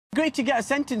Great to get a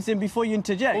sentence in before you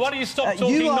interject. Well, why don't you stop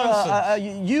talking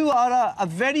nonsense?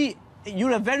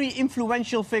 You're a very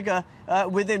influential figure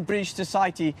within British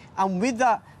society, and with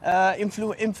that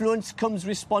influence comes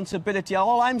responsibility.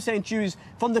 All I'm saying to you is,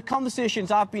 from the conversations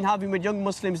I've been having with young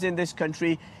Muslims in this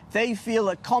country, they feel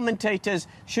that commentators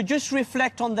should just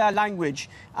reflect on their language.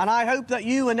 And I hope that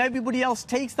you and everybody else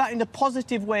takes that in a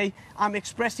positive way. I'm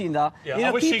expressing that. Yeah, you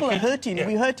know, people are hurting. Yeah.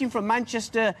 We heard him from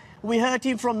Manchester, we heard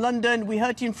him from London, we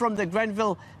heard him from the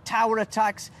Grenfell Tower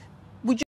attacks.